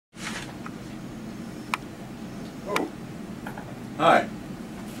Hi.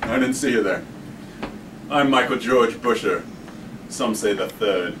 I didn't see you there. I'm Michael George Busher. Some say the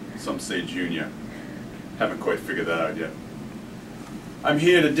third, some say junior. Haven't quite figured that out yet. I'm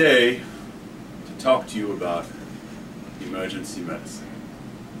here today to talk to you about emergency medicine.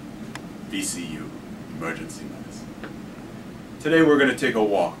 VCU, emergency medicine. Today we're going to take a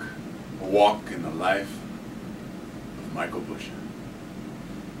walk in the life of Michael Busher.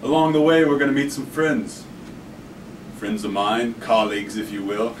 Along the way we're going to meet some friends. Friends of mine, colleagues if you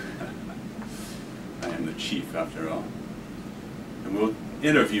will. I am the chief after all. And we'll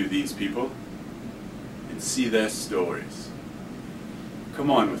interview these people and see their stories. Come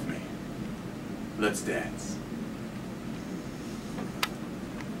on with me. Let's dance.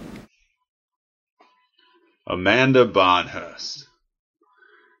 Amanda Barnhurst.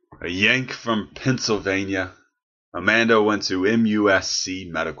 A Yank from Pennsylvania, Amanda went to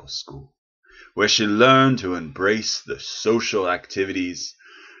MUSC Medical School, where she learned to embrace the social activities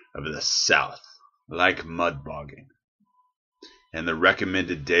of the South, like mud bogging, and the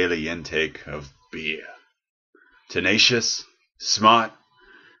recommended daily intake of beer. Tenacious, smart,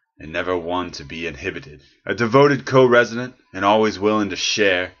 and never one to be inhibited. A devoted co-resident and always willing to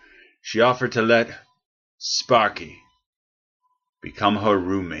share, she offered to let Sparky become her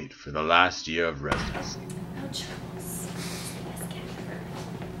roommate for the last year of residency. Oh, Charles.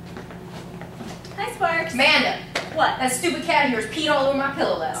 Hi, Sparks. Amanda! What? That stupid cat of yours peed all over my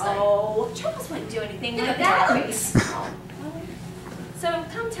pillow last night. Oh, Charles wouldn't do anything like that. Oh, well. So,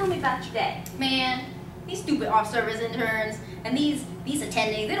 come tell me about your day. Man, these stupid off-service interns and these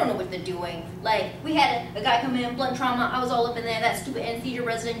attendings, they don't know what they're doing. Like, we had a guy come in, blunt trauma, I was all up in there, that stupid anesthesia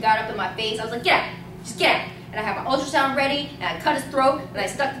resident got up in my face, I was like, get out, just get out. And I had my ultrasound ready, and I cut his throat, and I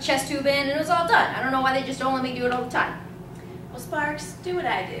stuck the chest tube in, and it was all done. I don't know why they just don't let me do it all the time. Well, Sparks, do what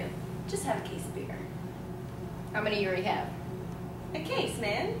I do. Just have a case of beer. How many you already have? A case,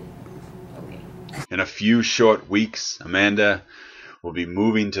 man. Okay. In a few short weeks, Amanda will be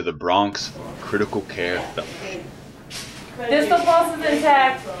moving to the Bronx for a critical care fellowship. Distal pulse is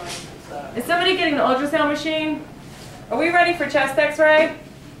intact. Is somebody getting the ultrasound machine? Are we ready for chest x-ray?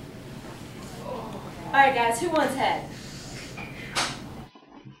 Alright, guys, who wants head?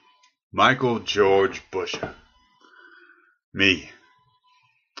 Michael George Busher. Me.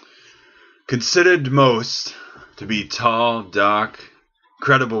 Considered most to be tall, dark,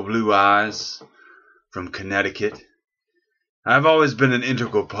 credible blue eyes, from Connecticut. I've always been an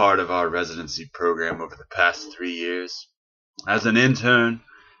integral part of our residency program over the past 3 years. As an intern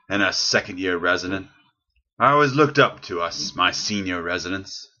and a second-year resident, I always looked up to us, my senior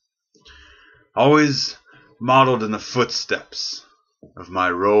residents. Always modeled in the footsteps of my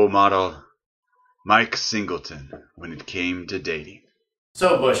role model, Mike Singleton, when it came to dating.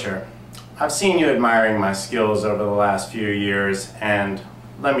 So Busher, I've seen you admiring my skills over the last few years, and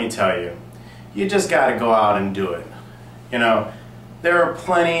let me tell you, you just gotta go out and do it. You know, there are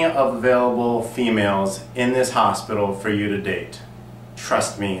plenty of available females in this hospital for you to date.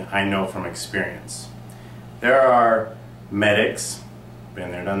 Trust me, I know from experience. There are medics,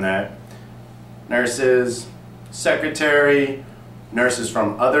 been there, done that, nurses, secretary, nurses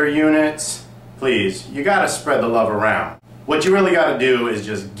from other units. Please, you gotta spread the love around. What you really gotta do is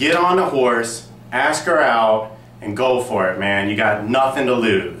just get on the horse, ask her out, and go for it, man. You got nothing to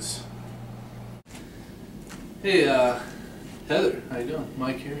lose. Hey, Heather, how you doing?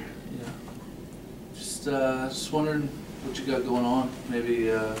 Mike here. Yeah. Just wondering what you got going on.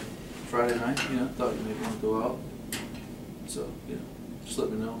 Maybe Friday night. Thought you maybe want to go out. So just let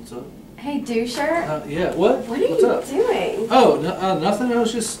me know what's up. Hey, doucher. Yeah. What? What's up? Doing? Oh, nothing. I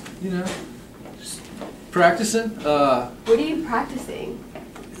was just just practicing. What are you practicing?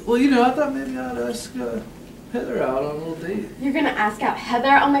 Well, I thought maybe I'd ask Heather out on a little date. You're gonna ask out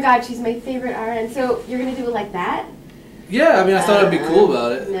Heather? Oh my God, she's my favorite RN. So you're gonna do it like that? Yeah, I mean, I thought I'd be cool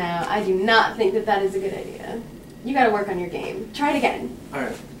about it. No, I do not think that that is a good idea. You gotta work on your game. Try it again.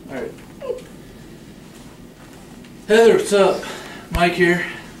 Alright. Heather, what's up? Mike here.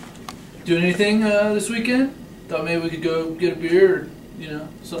 Doing anything this weekend? Thought maybe we could go get a beer or,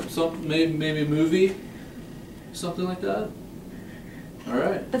 something, maybe a movie, something like that.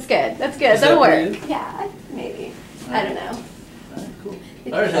 Alright. That's good. Is That'll that work. good? Yeah, maybe. Right. I don't know. Alright, cool.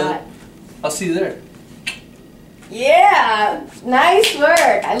 It's Alright, a Heather. shot. I'll see you there. Yeah! Nice work.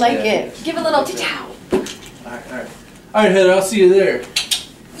 I like Yeah. it. Give a little ta-chow. Alright, Heather, I'll see you there.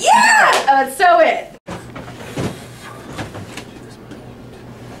 Yeah! Oh, that's so it.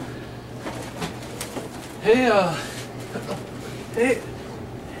 Hey,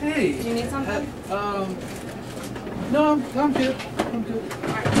 hey. Do you need something? No, I'm good. I'm good.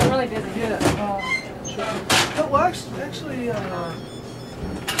 Alright, I'm really busy. Yeah, sure. well, actually,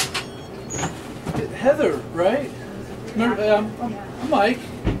 Heather, right? Remember, I'm Mike.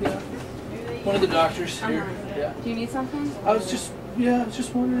 Yeah. One of the doctors here. Yeah. Do you need something? I was just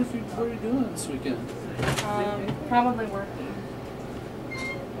wondering what you're doing this weekend. Probably working.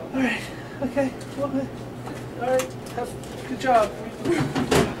 All right. Okay. Well, all right. Good job.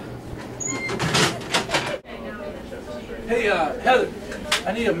 Hey, Heather.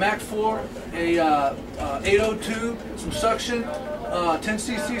 I need a Mac 4, a 802, some suction,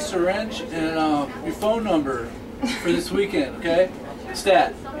 10cc syringe, and your phone number for this weekend. Okay?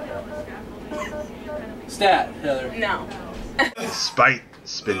 Stat, Heather. No. Despite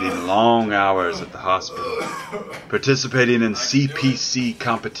spending long hours at the hospital, participating in CPC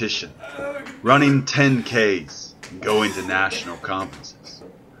competition, running 10Ks, and going to national conferences,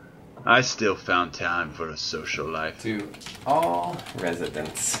 I still found time for a social life. To all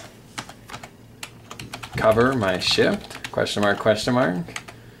residents, cover my shift? Question mark, question mark.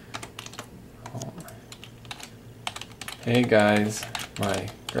 Oh. Hey guys, my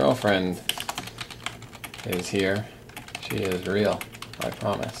girlfriend is here. She is real, I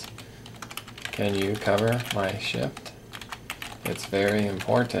promise. Can you cover my shift? It's very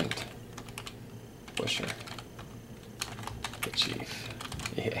important. Busher. The chief.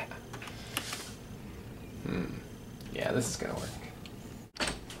 Yeah. Yeah, this is gonna work.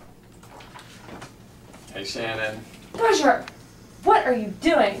 Hey Shannon. Busher, what are you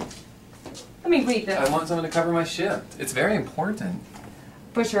doing? Let me read this. I want someone to cover my shift. It's very important.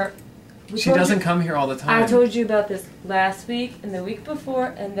 Busher, She doesn't come here all the time. I told you about this last week and the week before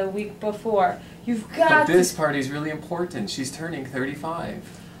and the week before. You've got But this party's really important. She's turning 35.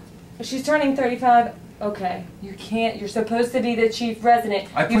 She's turning 35. Okay, you can't. You're supposed to be the chief resident.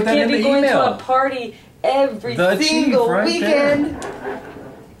 I put you that can't in be the going email. to a party every The chief single right weekend.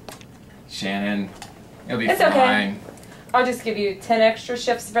 Shannon, it'll be It's fine. okay. I'll just give you 10 extra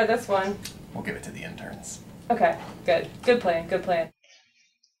shifts for this one. We'll give it to the interns. Okay, good. Good plan, good plan.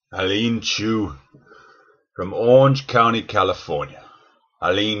 Eileen Chu, from Orange County, California.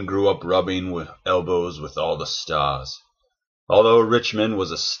 Eileen grew up rubbing with elbows with all the stars. Although Richmond was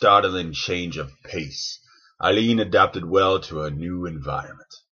a startling change of pace, Eileen adapted well to her new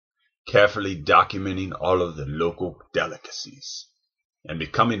environment, carefully documenting all of the local delicacies, and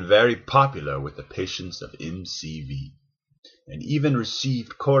becoming very popular with the patients of MCV, and even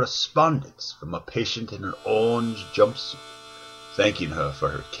received correspondence from a patient in an orange jumpsuit, thanking her for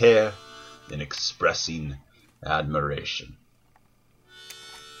her care and expressing admiration.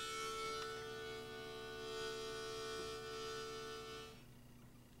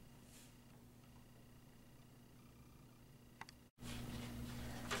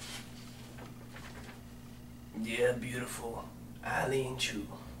 Dear beautiful Eileen Chu,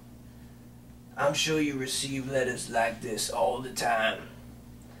 I'm sure you receive letters like this all the time.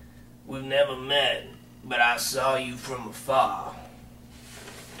 We've never met, but I saw you from afar.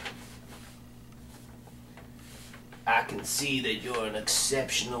 I can see that you're an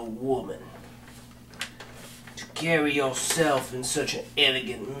exceptional woman. To carry yourself in such an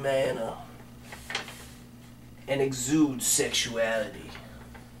elegant manner and exude sexuality.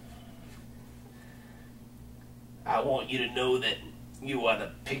 I want you to know that you are the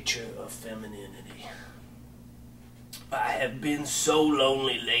picture of femininity. I have been so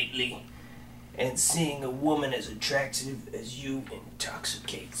lonely lately, and seeing a woman as attractive as you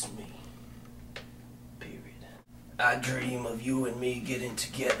intoxicates me. Period. I dream of you and me getting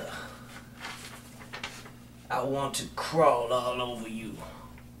together. I want to crawl all over you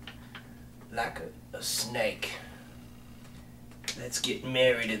like a snake. Let's get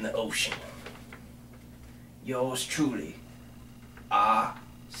married in the ocean. Yours truly,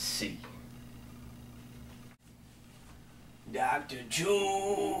 R.C. Dr.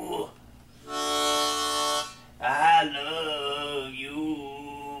 Chu, I love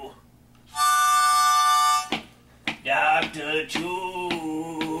you. Dr.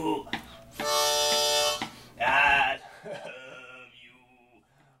 Chu, I love you.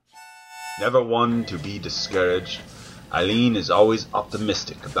 Never one to be discouraged, Eileen is always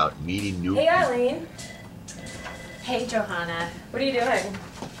optimistic about meeting new Hey, people. Eileen. Hey, Johanna. What are you doing?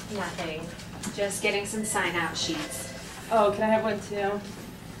 Nothing. Just getting some sign-out sheets. Oh, can I have one too? Oh,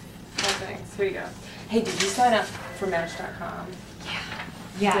 thanks. Here you go. Hey, did you sign up for Match.com?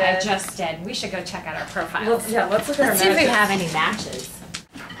 Yeah, Did. I just did. We should go check out our profiles. Let's look at our Let's see if we matches. have any matches.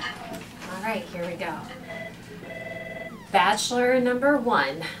 All right, here we go. Bachelor number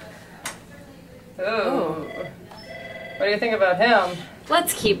 1. Ooh. What do you think about him?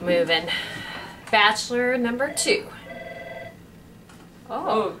 Let's keep moving. Bachelor number 2.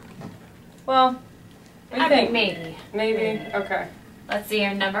 Oh. Well, What do you I think? think maybe. Maybe? Okay. Let's see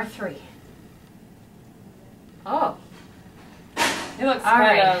your number 3. Oh, He looks all kind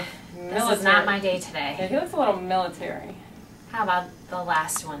right. of military. This is not my day Yeah, today. he looks a little military. How about the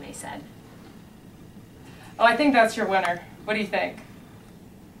last one they said? Oh, I think that's your winner. What do you think?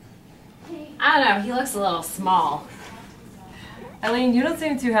 I don't know. He looks a little small. Eileen, you don't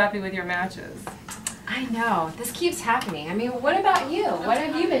seem too happy with your matches. I know. This keeps happening. I mean, what about you? What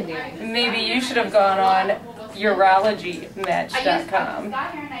have you been doing? Maybe you should have gone on urologymatch.com.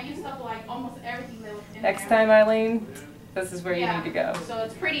 I used up like almost everything that was in Next there. time, Eileen, this is where you need to go. So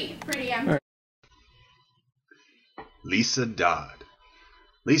it's pretty empty. Lisa Dodd.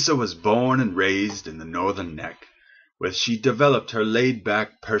 Lisa was born and raised in the Northern Neck, where she developed her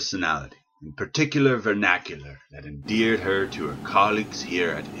laid-back personality, in particular vernacular that endeared her to her colleagues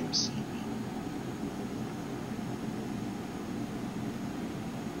here at MCV.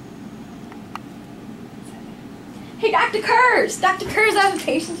 Hey, Dr. Kurz! Dr. Kurz, I have a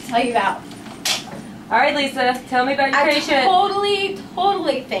patient to tell you about. All right, Lisa, tell me about your I patient.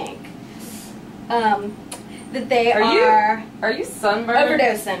 totally think that they Are you sunburned?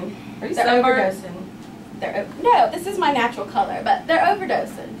 overdosing. Are you They're sunburned? overdosing. No, this is my natural color, but they're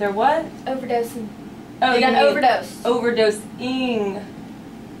overdosing. They're what? Overdosing. Oh, They you got mean overdosed. Overdosing.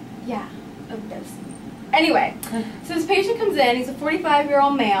 Yeah, overdosing. Anyway, so this patient comes in. He's a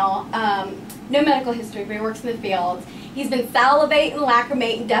 45-year-old male. No medical history, but he works in the field. He's been salivating,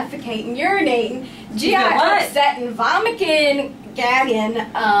 lacrimating, defecating, urinating, GI been what? upsetting, vomiting, gagging.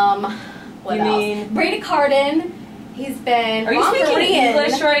 What You else? mean- Bradycardin. He's been Are you speaking Romperine.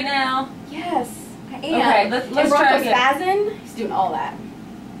 English right now? Yes, I am. Okay, let's and try again. bronchospasm. He's doing all that.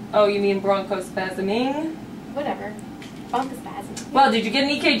 Oh, you mean bronchospasming? Whatever. Bronchospasm. Well, did you get an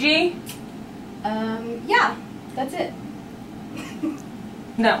EKG? Yeah, that's it.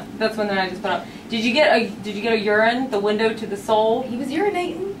 No, that's one that I just put up. Did you get a urine, the window to the soul? He was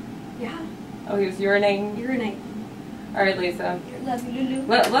urinating. Yeah, Oh, he was urinating. urinating. All right, Lisa. Love you, Lulu.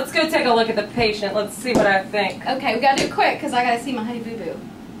 Let's go take a look at the patient. Let's see what I think. Okay, we gotta do it quick because I gotta see my honey boo boo.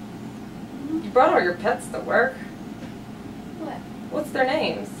 You brought all your pets to work. What? What's their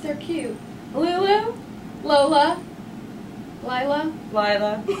names? They're cute. Lulu, Lola, Lila.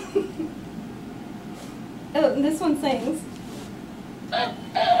 Lila. Oh, and this one sings.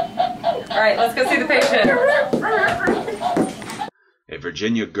 All right, let's go see the patient. A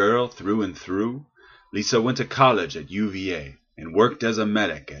Virginia girl through and through, Lisa went to college at UVA and worked as a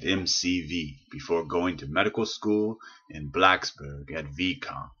medic at MCV before going to medical school in Blacksburg at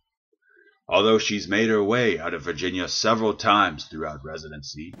VCOM. Although she's made her way out of Virginia several times throughout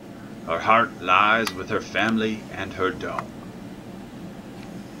residency, her heart lies with her family and her dog.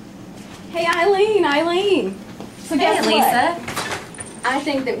 Hey, Eileen. So Hey, guess what? Lisa. I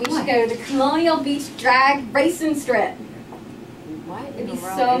think that we should go to Colonial Beach Drag Racing Strip. What It'd in be the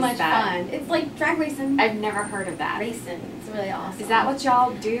world so is much that? fun. It's like drag racing. I've never heard of that. Racing. It's really awesome. Is that what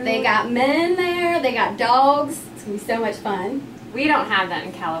y'all do? They got men there. They got dogs. It's gonna be so much fun. We don't have that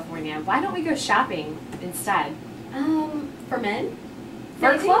in California. Why don't we go shopping instead? For men.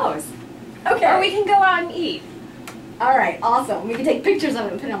 For Maybe? clothes. Okay. Or we can go out and eat. All right. Awesome. We can take pictures of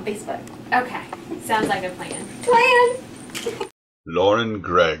it and put it on Facebook. Okay. Sounds like a plan. Plan. Lauren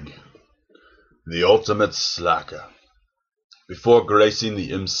Gregg, the ultimate slacker. Before gracing the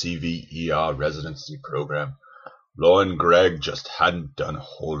MCV ER residency program, Lauren Gregg just hadn't done a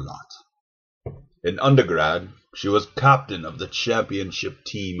whole lot. In undergrad, she was captain of the championship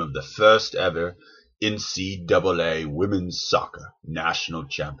team of the first ever NCAA Women's Soccer National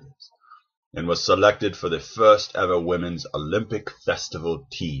Champions and was selected for the first ever Women's Olympic Festival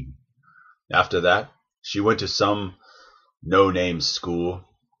team. After that, she went to some no-name school,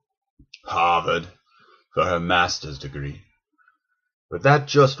 Harvard, for her master's degree. But that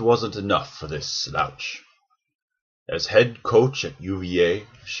just wasn't enough for this slouch. As head coach at UVA,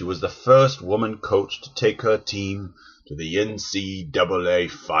 she was the first woman coach to take her team to the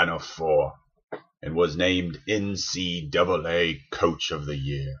NCAA Final Four and was named NCAA Coach of the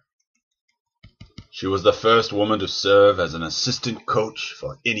Year. She was the first woman to serve as an assistant coach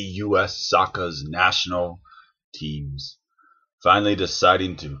for any U.S. soccer's national teams. Finally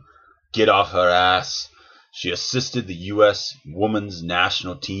deciding to get off her ass, she assisted the U.S. women's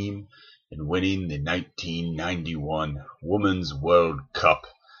national team in winning the 1991 Women's World Cup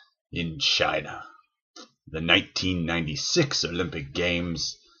in China, the 1996 Olympic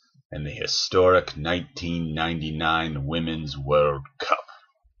Games, and the historic 1999 Women's World Cup.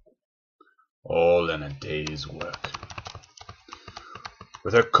 All in a day's work.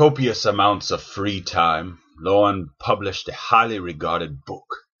 With her copious amounts of free time, Lauren published a highly regarded book,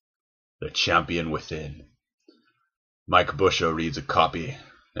 The Champion Within. Mike Busher reads a copy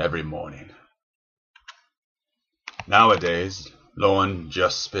every morning. Nowadays, Lauren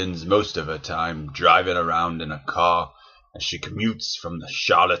just spends most of her time driving around in a car as she commutes from the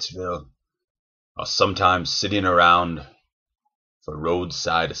Charlottesville, or sometimes sitting around for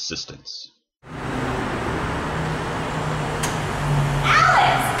roadside assistance.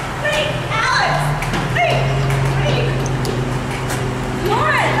 Alex! Wait! Alex! Wait!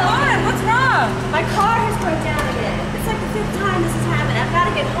 Lauren, what's wrong? My car has broke down again. It's like the 5th time this has happened. I've got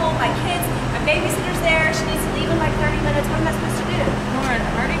to get home. My kids, my babysitter's there. She needs to leave in like 30 minutes. What am I supposed to do? Lauren,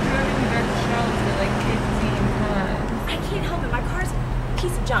 I've already driven you back to Charlottesville like 15 times. I can't help it. My car's a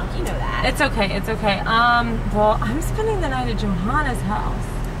piece of junk. You know that. It's okay, it's okay. Well, I'm spending the night at Johanna's house.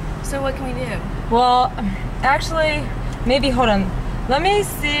 So what can we do? Well, actually, maybe, hold on. Let me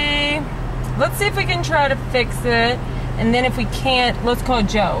see. Let's see if we can try to fix it. And then if we can't, let's call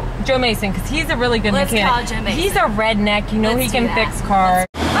Joe Mason, because he's a really good mechanic. Let's call Joe Mason. He's a redneck, you know. He can fix cars.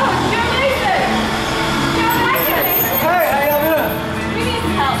 Oh, it's Joe Mason! Joe Mason! Hey, how y'all doing? We need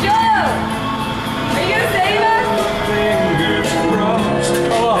some help. Joe! Are you gonna save us?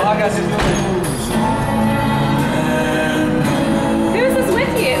 Oh, I got this. Who's this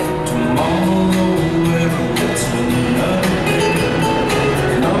with you?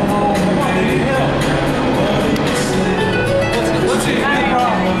 What's your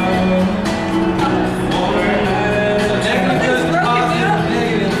problem? Negative goes to positive,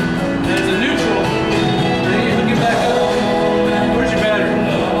 negative. There's a neutral. Then you hook it back up. Where's your battery?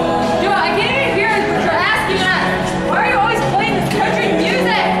 Joe, I can't even hear what you're asking us. Why are you always playing this country music?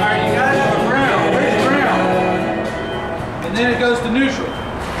 Alright, you gotta have a ground. Where's your ground? And then it goes to neutral.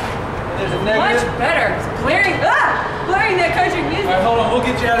 And there's a negative. Much better. It's blaring that country music. Alright, hold on. We'll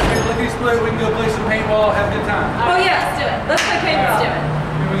get you out of here. Lickety split. We can go play some paintball. Have a good time. Oh yeah, let's do it. Let's play paintball. Let's do it.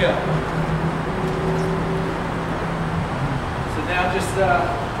 Here we go. So now just,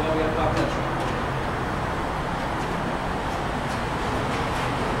 well, we gotta pop that truck.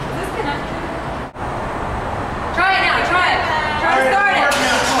 Is this connected? Try it now, try it. Try to start it.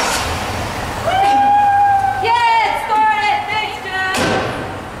 Yeah, it started. Thanks, Joe.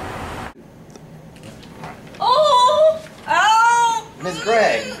 Oh! Miss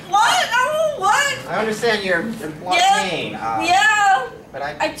Gregg, What? Oh, what? I understand you're in a lot of Yeah. pain. Yeah. But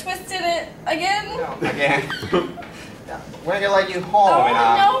I I twisted it again. no, again. We're gonna let you home. Oh, and,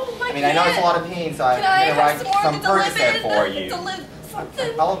 no, I mean, I know it's a lot of pain, so I'm Can I gonna have write some more some Percocet for you.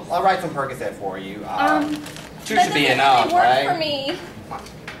 Something. I'll write some Percocet for you. Two That should be doesn't enough, really work right? for me.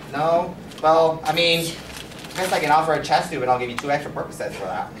 No? Well, I mean, I guess I can offer a chest tube and I'll give you 2 extra Percocets for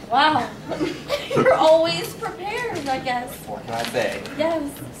that. Wow. You're always prepared, I guess. What can I say?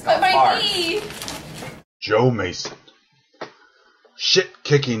 Yes. got But my parts. knee. Joe Mason.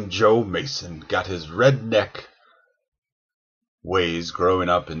 Shit-kicking Joe Mason got his redneck ways growing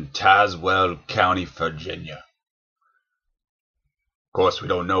up in Tazewell County, Virginia. Of course, we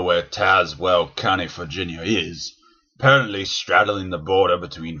don't know where Tazewell County, Virginia is. Apparently straddling the border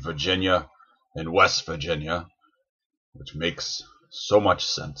between Virginia and West Virginia, which makes so much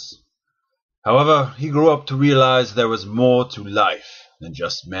sense. However, he grew up to realize there was more to life than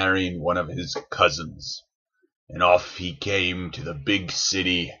just marrying one of his cousins. And off he came to the big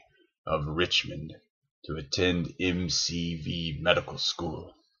city of Richmond to attend MCV Medical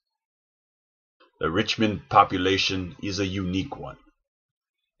School. The Richmond population is a unique one,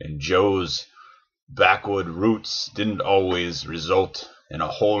 and Joe's backward roots didn't always result in a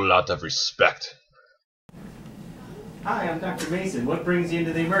whole lot of respect. Hi, I'm Dr. Mason. What brings you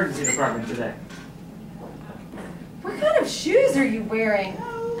into the emergency department today? What kind of shoes are you wearing?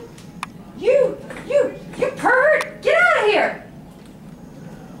 You pervert! Get out of here!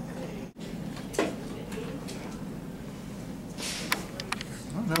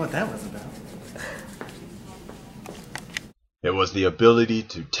 I don't know what that was about. It was the ability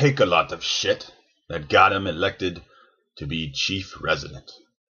to take a lot of shit that got him elected to be chief resident.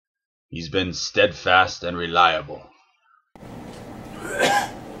 He's been steadfast and reliable.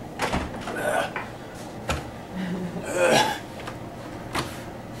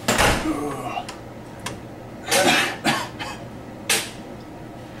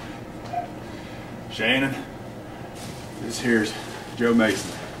 Shannon, this here's Joe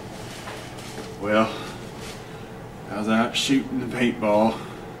Mason. Well, I was out shooting the paintball,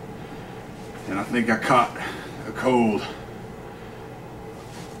 and I think I caught a cold.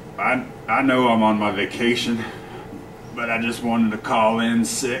 I know I'm on my vacation, but I just wanted to call in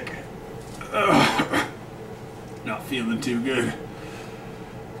sick. Not feeling too good.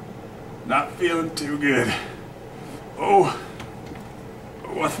 Not feeling too good. Oh,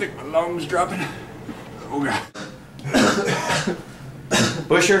 Oh, I think my lung's dropping. Oh, God.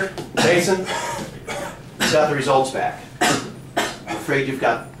 Busher, Mason, you got the results back. I'm afraid you've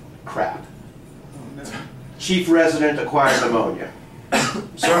got crap. Chief resident acquired pneumonia.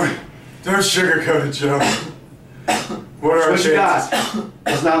 Sorry, don't sugarcoat it, Joe. What are our what you chances? got?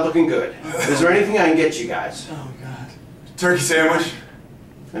 It's not looking good. Is there anything I can get you guys? Oh, God. Turkey sandwich?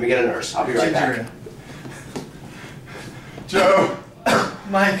 Let me get a nurse. I'll be right back. Joe.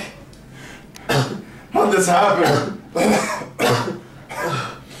 Mike. How'd this happen?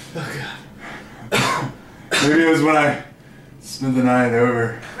 Maybe it was when I spent the night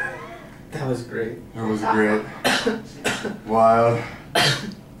over. That was great. It was great. Wild.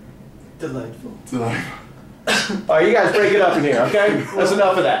 Delightful. Delightful. All right, you guys break it up in here, okay? That's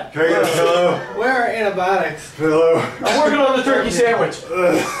enough of that. Can I get a pillow? Where are antibiotics? Pillow. I'm working on the turkey sandwich.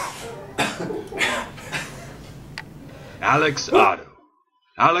 Alex Otto.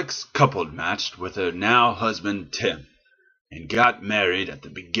 Alex coupled matched with her now husband Tim and got married at the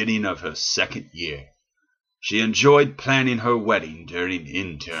beginning of her second year. She enjoyed planning her wedding during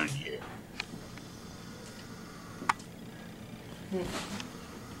intern year.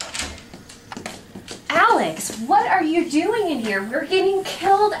 Alex, what are you doing in here? We're getting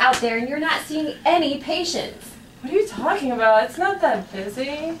killed out there and you're not seeing any patients. What are you talking about? It's not that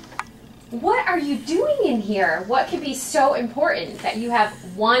busy. What are you doing in here? What could be so important that you have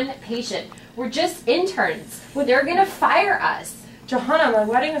one patient? We're just interns. Well, they're gonna fire us. Johanna, my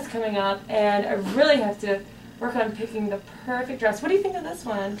wedding is coming up and I really have to work on picking the perfect dress. What do you think of this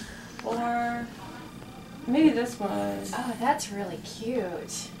one? Or maybe this one. Oh, that's really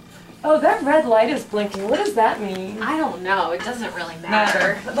cute. Oh, that red light is blinking. What does that mean? I don't know. It doesn't really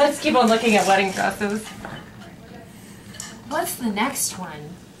matter. Let's keep on looking at wedding dresses. What's the next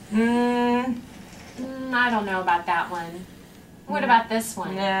one? I don't know about that one. What about this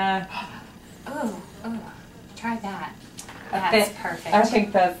one? Nah. Oh, try that. That's perfect. I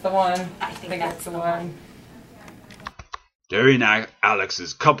think that's the one. I think that's the one. During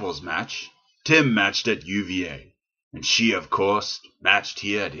Alex's couples match, Tim matched at UVA, and she, of course, matched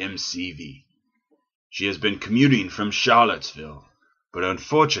here at MCV. She has been commuting from Charlottesville, but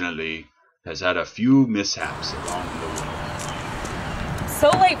unfortunately has had a few mishaps along the way. So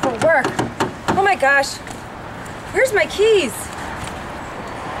late for work. Oh my gosh. Where's my keys?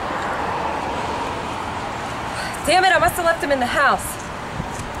 Damn it, I must have left them in the house.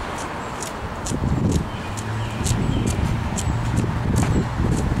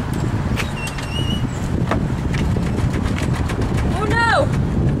 Oh no!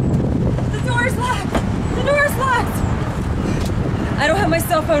 The door's locked! The door's locked! I don't have my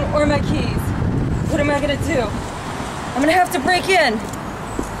cell phone or my keys. What am I gonna do? I'm gonna have to break in.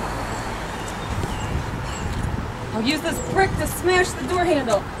 I'll use this brick to smash the door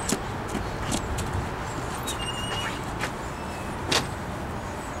handle.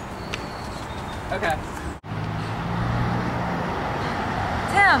 Okay.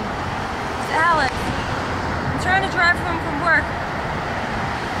 Tim, it's Alex. I'm trying to drive home from work.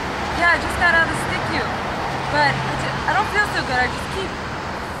 Yeah, I just got out of the STICU. But I don't feel so good. I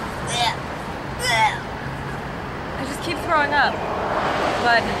just keep throwing up.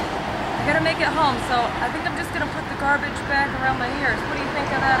 But I gotta make it home, so I think I'm just gonna put the garbage bag around my ears. What do you think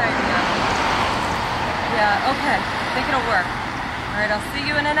of that idea? Yeah, okay. I think it'll work. Alright, I'll see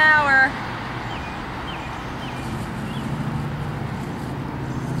you in an hour.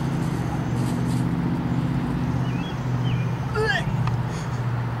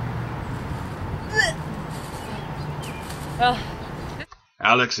 Well,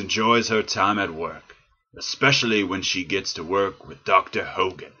 Alex enjoys her time at work, especially when she gets to work with Dr.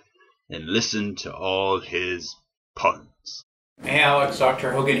 Hogan and listen to all his puns. Hey Alex,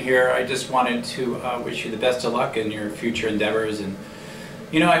 Dr. Hogan here. I just wanted to wish you the best of luck in your future endeavors. And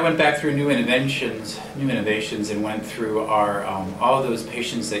you know, I went back through new innovations, and went through our all of those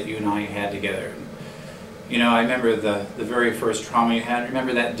patients that you and I had together. You know, I remember the very first trauma you had.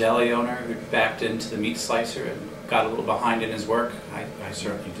 Remember that deli owner who backed into the meat slicer and got a little behind in his work? I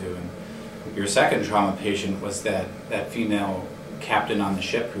certainly do. And your second trauma patient was that female captain on the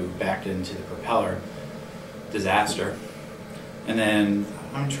ship who backed into the propeller. Disaster. And then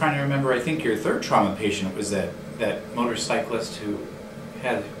I'm trying to remember, I think your third trauma patient was that motorcyclist who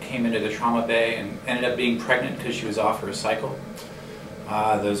came into the trauma bay and ended up being pregnant because she was off her cycle.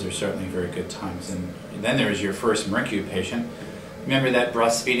 Those are certainly very good times. And then there was your first MRCU patient. Remember that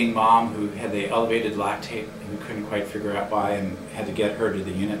breastfeeding mom who had the elevated lactate and who couldn't quite figure out why and had to get her to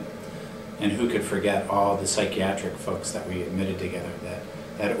the unit? And who could forget all the psychiatric folks that we admitted together?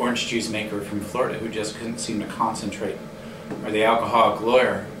 That orange juice maker from Florida who just couldn't seem to concentrate or the alcoholic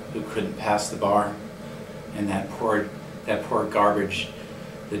lawyer who couldn't pass the bar, and that poor garbage,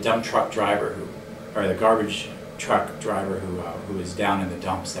 the dump truck driver the garbage truck driver who was down in the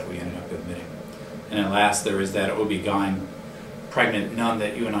dumps that we ended up admitting. And at last there was that OB-GYN pregnant nun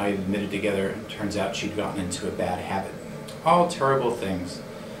that you and I admitted together. It turns out she'd gotten into a bad habit. All terrible things.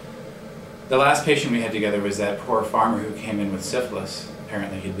 The last patient we had together was that poor farmer who came in with syphilis.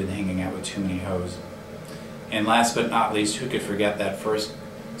 Apparently he'd been hanging out with too many hoes. And last but not least, who could forget that first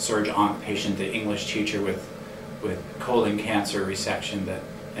surg-onc patient, the English teacher with colon cancer resection that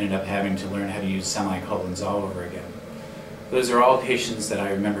ended up having to learn how to use semicolons all over again. Those are all patients that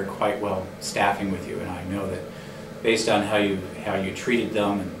I remember quite well staffing with you, and I know that based on how you treated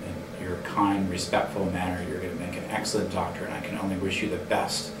them and your kind, respectful manner, you're going to make an excellent doctor, and I can only wish you the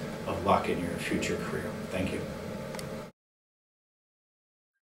best of luck in your future career. Thank you.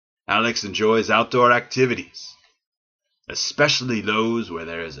 Alex enjoys outdoor activities, especially those where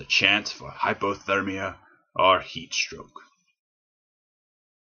there is a chance for hypothermia or heat stroke.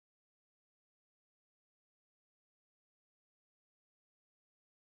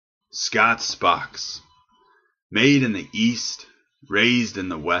 Scott Sparks. Made in the East, raised in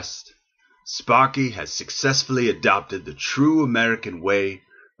the West, Sparky has successfully adopted the true American way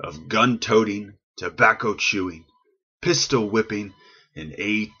of gun-toting, tobacco chewing, pistol whipping, and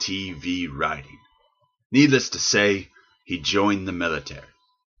ATV riding. Needless to say, he joined the military.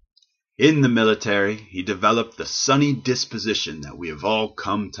 In the military, he developed the sunny disposition that we have all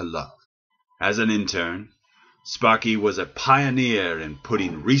come to love. As an intern, Sparky was a pioneer in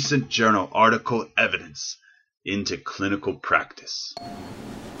putting recent journal article evidence into clinical practice.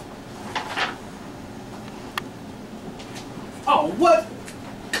 Oh, what?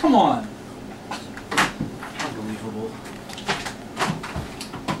 Come on. Unbelievable.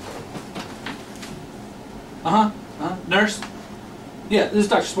 Nurse? Yeah, this is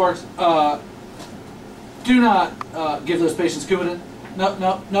Dr. Sparks. Do not give those patients Coumadin.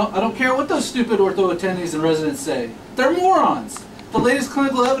 No, I don't care what those stupid ortho attendees and residents say. They're morons. The latest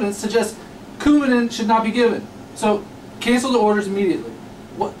clinical evidence suggests Coumadin should not be given. So, cancel the orders immediately.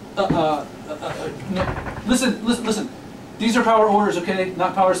 What? No. Listen. These are power orders, okay?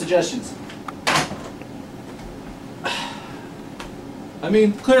 Not power suggestions. I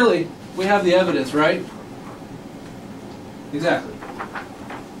mean, clearly, we have the evidence, right? Exactly.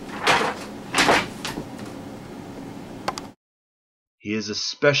 He is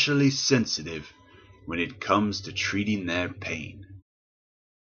especially sensitive when it comes to treating their pain.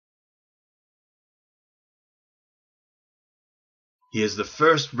 He is the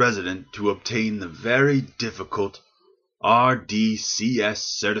first resident to obtain the very difficult RDCS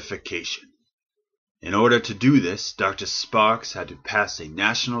certification. In order to do this, Dr. Sparks had to pass a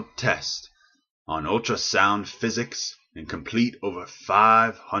national test on ultrasound physics and complete over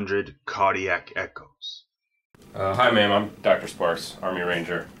 500 cardiac echoes. Hi, ma'am. I'm Dr. Sparks, Army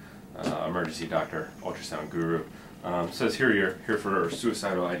Ranger, emergency doctor, ultrasound guru. Says here you're here for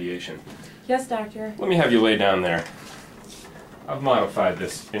suicidal ideation. Yes, doctor. Let me have you lay down there. I've modified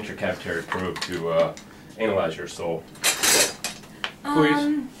this intracavitary probe to analyze your soul.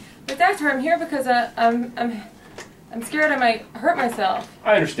 Please. But doctor, I'm here because I'm scared I might hurt myself.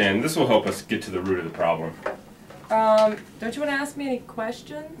 I understand. This will help us get to the root of the problem. Don't you want to ask me any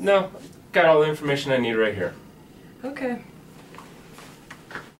questions? No. Got all the information I need right here. Okay.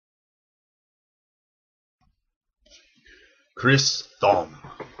 Chris Thom,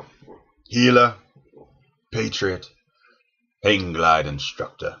 healer, patriot, hang glide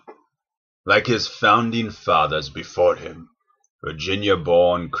instructor. Like his founding fathers before him,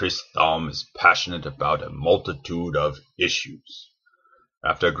 Virginia-born Chris Thom is passionate about a multitude of issues.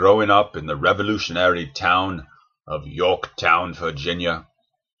 After growing up in the revolutionary town of Yorktown, Virginia,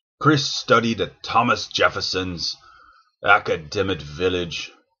 Chris studied at Thomas Jefferson's academic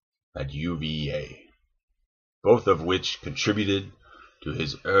village at UVA, both of which contributed to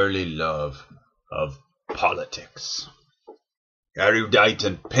his early love of politics. Erudite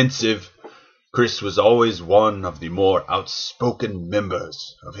and pensive, Chris was always one of the more outspoken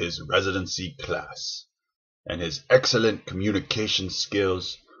members of his residency class, and his excellent communication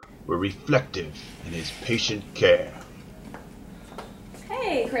skills were reflective in his patient care.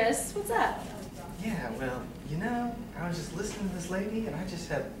 Hey, Chris, what's up? Yeah, well, you know, I was just listening to this lady, and I just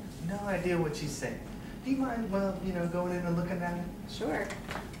have no idea what she's saying. Do you mind, well, you know, going in and looking at it? Sure.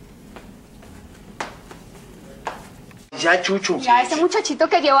 Ya, Chucho. Ya, ese muchachito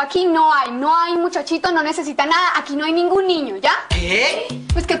que llevo aquí no hay muchachito, no necesita nada, aquí no hay ningún niño, ¿ya? ¿Qué?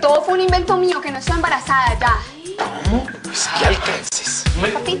 Pues que todo fue un invento mío, que no estoy embarazada, ya. ¿Cómo? Pues que alcances.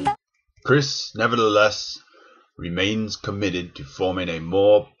 Chris, nevertheless, remains committed to forming a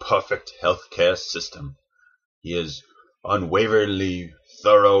more perfect healthcare system. He is unwaveringly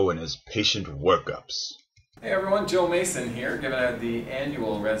thorough in his patient workups. Hey everyone, Joe Mason here, giving out the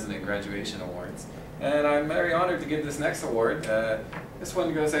annual Resident Graduation Awards. And I'm very honored to give this next award. This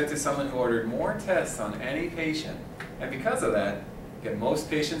one goes out to someone who ordered more tests on any patient. And because of that, get most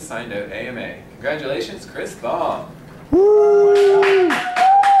patients signed out AMA. Congratulations, Chris Baum. Woo!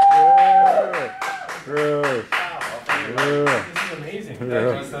 This is amazing. That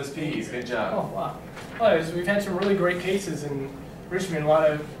goes those P's. Good job. Oh wow! Well, we've had some really great cases in Richmond. A lot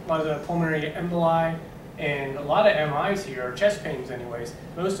of the pulmonary emboli and a lot of MIs here, or chest pains, anyways.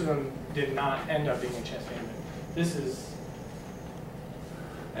 Most of them did not end up being a chest pain. This is.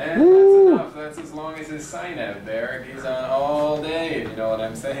 And that's enough. That's as long as his sign out there. He's on all day, if you know what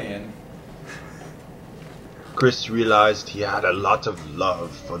I'm saying. Chris realized he had a lot of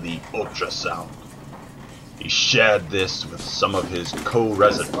love for the ultrasound. He shared this with some of his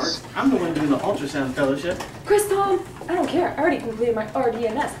co-residents. I'm the one doing the ultrasound fellowship. Chris, Tom, I don't care. I already completed my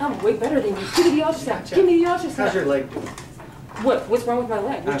RDNS. I'm way better than you. Give me the ultrasound. Give me the ultrasound. How's your leg doing? What? What's wrong with my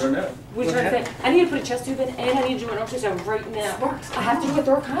leg? I don't know. What you trying to say? I need to put a chest tube in, and I need to do an ultrasound right now. Sparks, I have to do a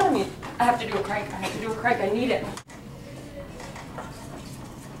thoracotomy. I have to do a crank. I have to do a crank. I need it.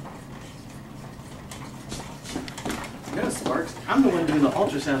 No, Sparks. I'm the one doing the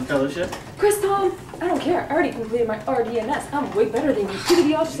ultrasound fellowship. Chris, Tom, I don't care. I already completed my RDNS. I'm way better than you. Give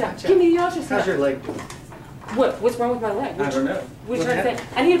me the ultrasound. Give me the ultrasound. How's your leg doing? What? What's wrong with my leg? I don't know. What you trying to say?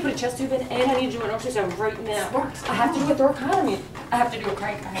 I need to put a chest tube in, and I need to do an ultrasound right now. Sparks, I have to do a thoracotomy. I have to do a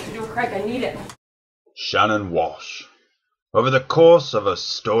crank. I have to do a crank. I need it. Shannon Walsh. Over the course of a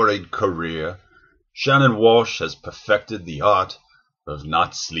storied career, Shannon Walsh has perfected the art of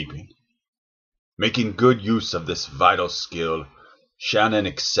not sleeping. Making good use of this vital skill, Shannon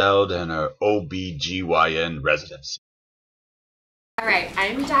excelled in her OB/GYN residency. All right,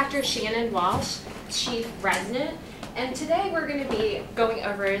 I'm Dr. Shannon Walsh, Chief Resident, and today we're going to be going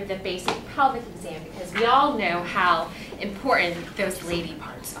over the basic pelvic exam because we all know how important those lady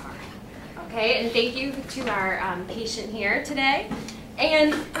parts are. Okay, and thank you to our patient here today.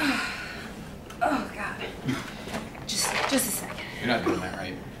 And, oh God, just a second. You're not doing that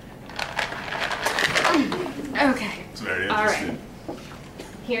right. Okay. It's very All interesting. right.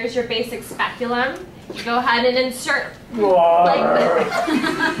 Here's your basic speculum. You go ahead and insert Whoa. like this.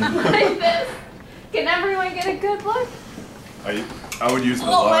 Like this. Can everyone get a good look? I would use the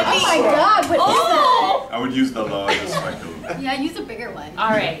largest. Oh my God! What is that? I would use the largest speculum. Yeah, use a bigger one. All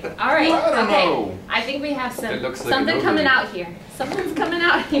right. All right. Whoa. Okay. I think we have It looks like something an coming ovary. out here. Something's coming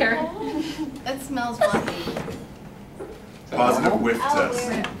out here. That smells lovely. Positive whiff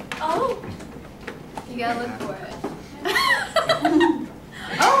test. Oh. You gotta look for it.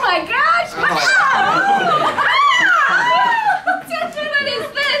 Oh my gosh! What is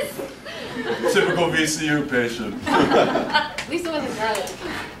this? Typical VCU patient. At least it wasn't garlic.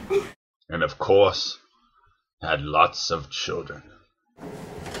 And of course, had lots of children.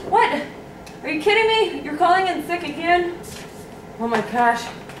 What? Are you kidding me? You're calling in sick again? Oh my gosh.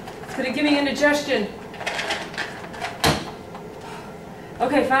 It's gonna give me indigestion.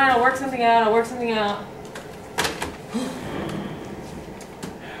 Okay, fine. I'll work something out.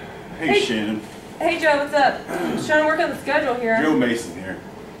 Hey, Shannon. Hey, Joe, what's up? I'm just trying to work on the schedule here. Joe Mason here,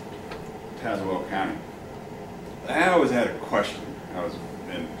 Tazewell County. I always had a question. I was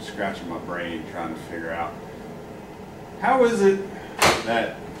been scratching my brain trying to figure out. How is it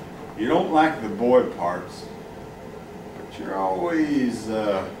that you don't like the boy parts, but you're always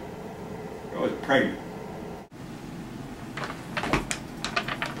pregnant?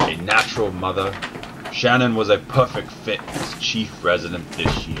 A natural mother, Shannon was a perfect fit as chief resident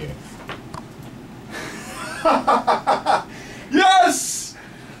this year. Yes!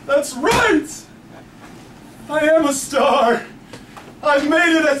 That's right! I am a star! I've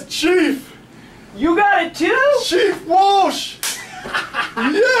made it as chief! You got it too? Chief Walsh!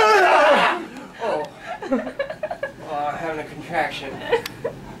 Yeah! Oh. Having a contraction.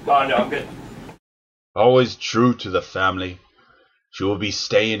 Oh no, I'm good. Always true to the family, she will be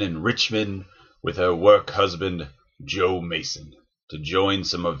staying in Richmond with her work husband, Joe Mason, to join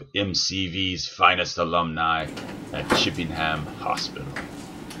some of MCV's finest alumni at Chippenham Hospital.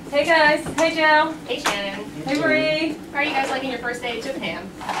 Hey guys. Hey Joe. Hey Shannon. Hey Marie. How are you guys liking your first day at Chippenham?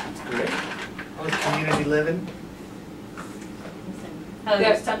 Great. All the community living. How They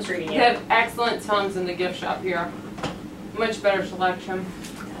was have- Tom's reading They it? have excellent tons in the gift shop here. Much better selection.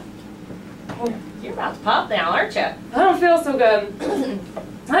 You're about to pop now, aren't you? I don't feel so good.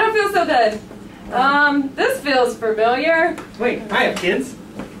 I don't feel so good. This feels familiar. Wait, I have kids.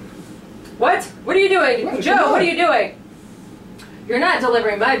 What? What are you doing? Joe, what are you doing? You're not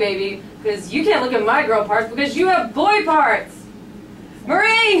delivering my baby, because you can't look at my girl parts because you have boy parts.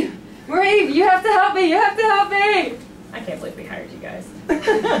 Marie! Marie, you have to help me. You have to help me. I can't believe we hired you guys.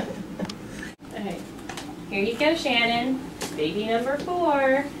 Alright. Here you go, Shannon. Baby number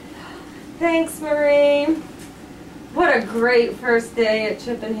 4. Thanks, Marie. What a great first day at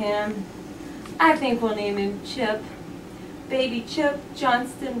Chippenham. I think we'll name him Chip. Baby Chip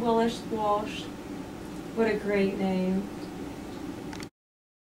Johnston Willis Walsh. What a great name.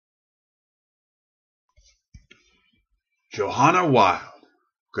 Johanna Wild.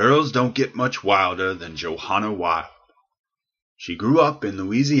 Girls don't get much wilder than Johanna Wild. She grew up in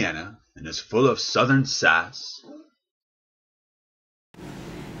Louisiana and is full of southern sass.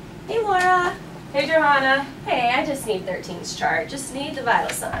 Hey, Laura. Hey, Johanna. Hey, I just need 13's chart. Just need the vital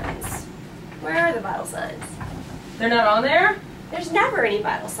signs. Where are the vital signs? They're not on there? There's never any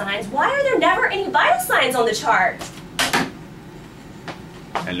vital signs. Why are there never any vital signs on the chart?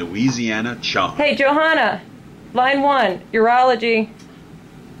 And Louisiana charm. Hey, Johanna. Line 1, urology.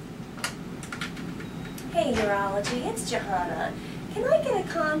 Hey, urology, it's Johanna. Can I get a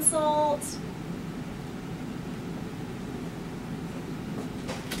consult?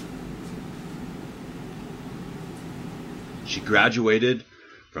 She graduated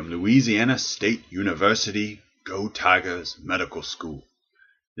from Louisiana State University, Go Tigers Medical School,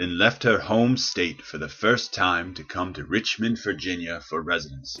 then left her home state for the first time to come to Richmond, Virginia for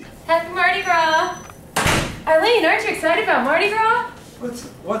residency. Happy Mardi Gras! Eileen, aren't you excited about Mardi Gras?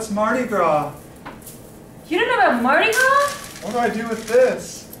 What's Mardi Gras? You don't know about Mardi Gras? What do I do with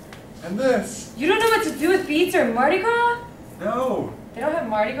this? And this? You don't know what to do with beads or Mardi Gras? No. They don't have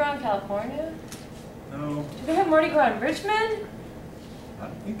Mardi Gras in California? No. Do they have Mardi Gras in Richmond? I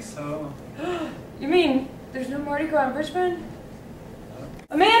don't think so. You mean there's no Mardi Gras in Richmond?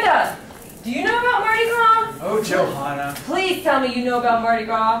 Amanda! Do you know about Mardi Gras? Oh, Johanna. Please tell me you know about Mardi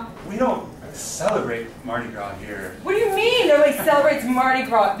Gras. We don't celebrate Mardi Gras here. What do you mean nobody celebrates Mardi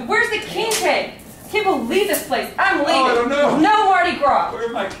Gras? Where's the king cake? I can't believe this place. I'm leaving. Oh, I don't know. No Mardi Gras.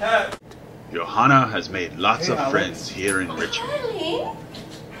 Where's my cat? Johanna has made lots Hey, of Alex. friends here in Richmond. Eileen.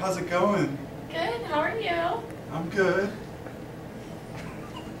 How's it going? Good, how are you? I'm good.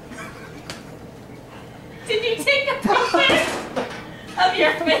 Did you take a picture of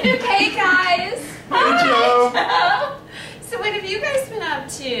your food? Hey, guys. Hey, Joe. So what have you guys been up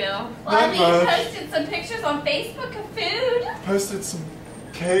to? Not much. Posted some pictures on Facebook of food. Posted some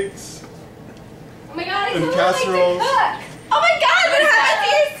cakes. Oh my god, I And can't casseroles. wait to cook. Oh my god, what happened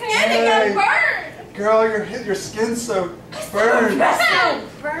to your skin? It got burned. Girl, your skin's so burned. Burn.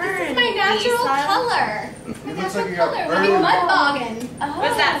 This is my natural color. It looks like you got Like burned. mud bogging.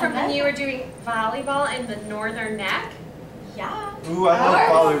 Was that from when you were doing volleyball in the northern neck? Yeah. Ooh, I love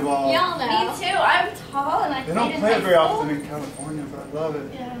volleyball. Y'all know. Me too. I'm tall and I They don't played in play it high very school. often in California, but I love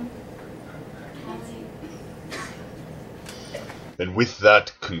it. Yeah. And with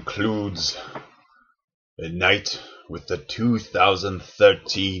that concludes a night with the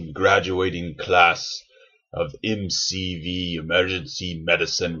 2013 graduating class of MCV Emergency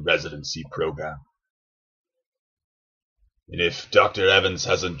Medicine Residency Program. And if Dr. Evans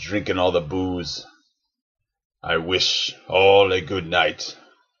hasn't drinking all the booze, I wish all a good night.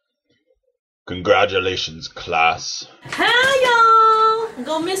 Congratulations, class. Hi, y'all. I'm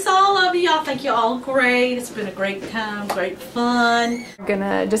gonna miss all of you. Y'all think you're all great. It's been a great time, great fun. You're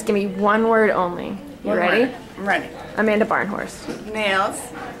gonna just give me one word only. You One ready? word. I'm ready. Amanda Barnhorst. Nails.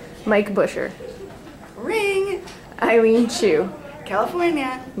 Mike Busher. Ring. Eileen Chu.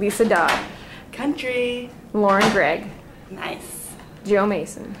 California. Lisa Dodd. Country. Lauren Gregg. Nice. Joe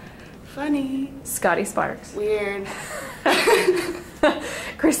Mason. Funny. Scotty Sparks. Weird.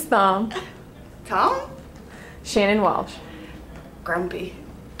 Chris Thom. Tom. Shannon Walsh. Grumpy.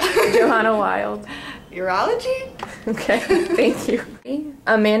 Johanna Wild. Urology. Okay, thank you.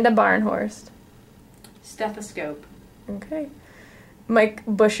 Amanda Barnhorst. Stethoscope. Okay. Mike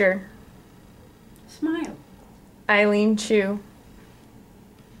Busher. Smile. Eileen Chu.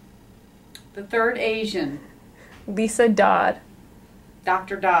 The third Asian. Lisa Dodd.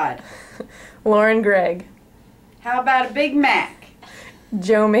 Dr. Dodd. Lauren Gregg. How about a Big Mac?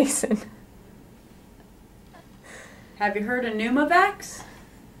 Joe Mason. Have you heard of Pneumovax?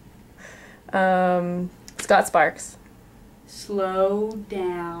 Scott Sparks. Slow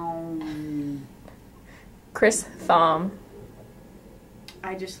down. Chris Thom.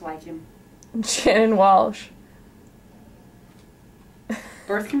 I just like him. Shannon Walsh.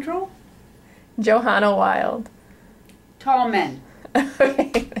 Birth control? Johanna Wild. Tall men. Okay,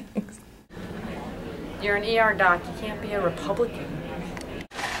 thanks. You're an ER doc. You can't be a Republican.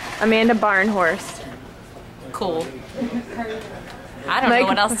 Amanda Barnhorst. Cool. I don't know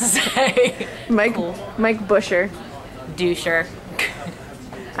what else to say. Mike Busher. Doucher.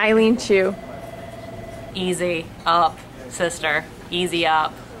 Eileen Chu. Easy up, sister. Easy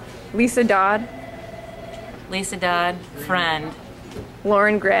up. Lisa Dodd. Lisa Dodd, friend.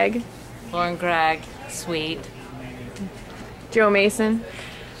 Lauren Gregg. Lauren Gregg, sweet. Joe Mason.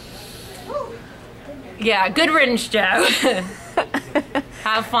 Yeah, good riddance, Joe.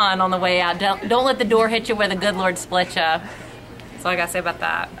 Have fun on the way out. Don't let the door hit you where the good Lord split you. That's all I gotta say about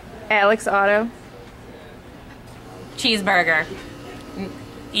that. Alex Otto. Cheeseburger.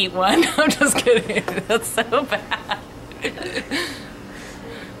 Eat one. I'm just kidding. That's so bad.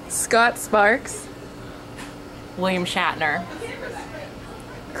 Scott Sparks. William Shatner.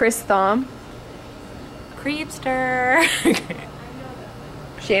 Chris Thom. Creepster.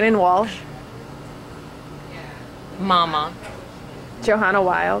 Shannon Walsh. Mama. Johanna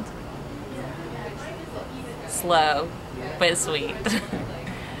Wild. Slow, but sweet.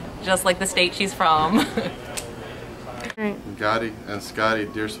 Just like the state she's from. Gotti and Scotty,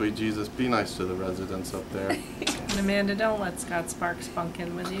 dear sweet Jesus, be nice to the residents up there. And Amanda, don't let Scott Sparks bunk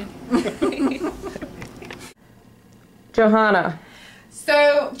in with you. Johanna.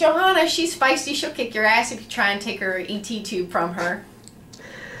 So, Johanna, she's feisty. She'll kick your ass if you try and take her ET tube from her.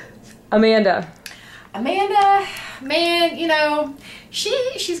 Amanda. Amanda, man, you know,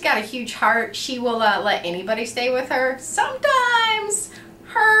 she's got a huge heart. She will let anybody stay with her. Sometimes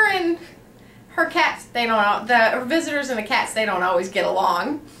her and her cats, her visitors and the cats, they don't always get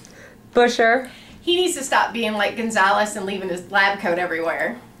along. Busher. He needs to stop being like Gonzalez and leaving his lab coat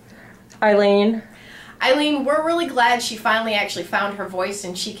everywhere. Eileen. Eileen, we're really glad she finally actually found her voice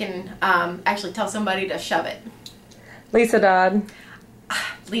and she can actually tell somebody to shove it. Lisa Dodd.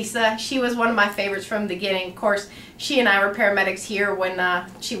 Lisa, she was one of my favorites from the beginning. Of course, she and I were paramedics here when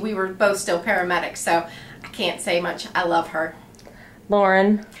we were both still paramedics, so I can't say much. I love her.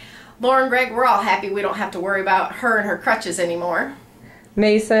 Lauren. Lauren Gregg, we're all happy we don't have to worry about her and her crutches anymore.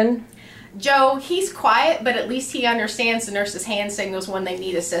 Mason. Joe, he's quiet, but at least he understands the nurse's hand signals when they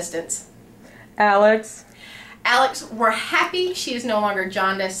need assistance. Alex. Alex, we're happy she is no longer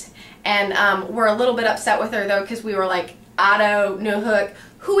jaundiced, and we're a little bit upset with her, though, because we were like, Otto, Newhook,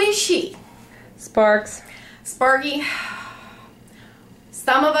 who is she? Sparks. Sparky.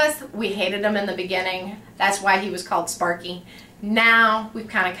 Some of us, we hated him in the beginning. That's why he was called Sparky. Now, we've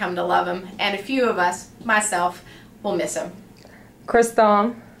kind of come to love him, and a few of us, myself, will miss him. Chris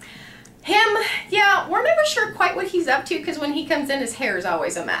Thom. Him, yeah, we're never sure quite what he's up to, because when he comes in, his hair is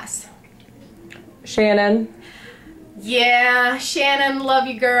always a mess. Shannon. Yeah, Shannon, love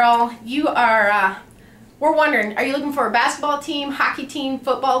you, girl. You are, we're wondering, are you looking for a basketball team, hockey team,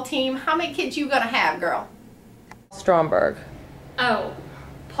 football team? How many kids you gonna have, girl? Stromberg. Oh,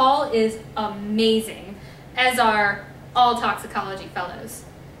 Paul is amazing, as are all toxicology fellows.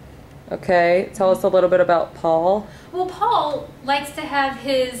 Okay, tell us a little bit about Paul. Well, Paul likes to have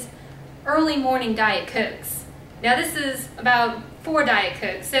his early morning Diet Cokes. Now this is about 4 Diet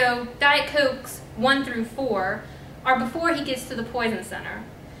Cokes. So Diet Cokes 1 through 4 are before he gets to the poison center.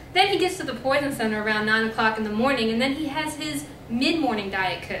 Then he gets to the poison center around 9 o'clock in the morning, and then he has his mid-morning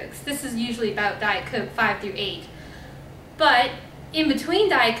Diet Cokes. This is usually about Diet Coke 5 through 8. But in between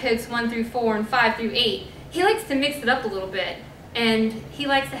Diet Cokes 1 through 4 and 5 through 8, he likes to mix it up a little bit, and he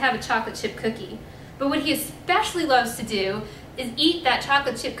likes to have a chocolate chip cookie. But what he especially loves to do is eat that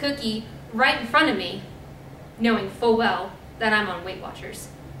chocolate chip cookie right in front of me, knowing full well that I'm on Weight Watchers.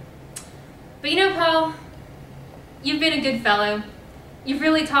 But you know, Paul, you've been a good fellow. You've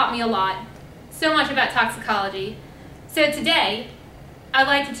really taught me a lot, so much about toxicology. So today, I'd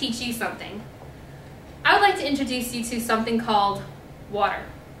like to teach you something. I would like to introduce you to something called water.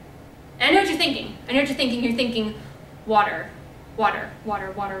 And I know what you're thinking. I know what you're thinking. You're thinking, water, water,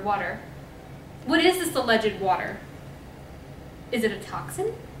 water, water, water. What is this alleged water? Is it a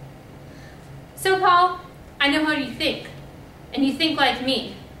toxin? So, Paul, I know how you think, and you think like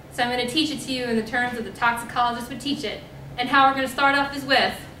me. So I'm going to teach it to you in the terms that the toxicologist would teach it. And how we're going to start off is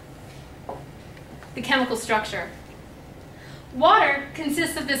with the chemical structure. Water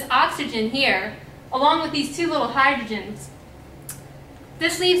consists of this oxygen here, along with these 2 little hydrogens.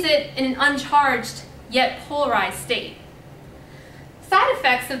 This leaves it in an uncharged, yet polarized state. Side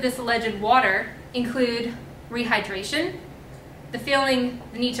effects of this alleged water include rehydration, the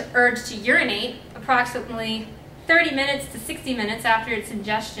need to urge to urinate approximately 30 minutes to 60 minutes after its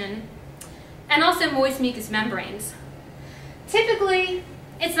ingestion, and also moist mucous membranes. Typically,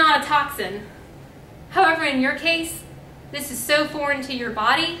 it's not a toxin. However, in your case, this is so foreign to your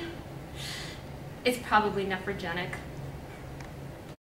body, it's probably nephrogenic.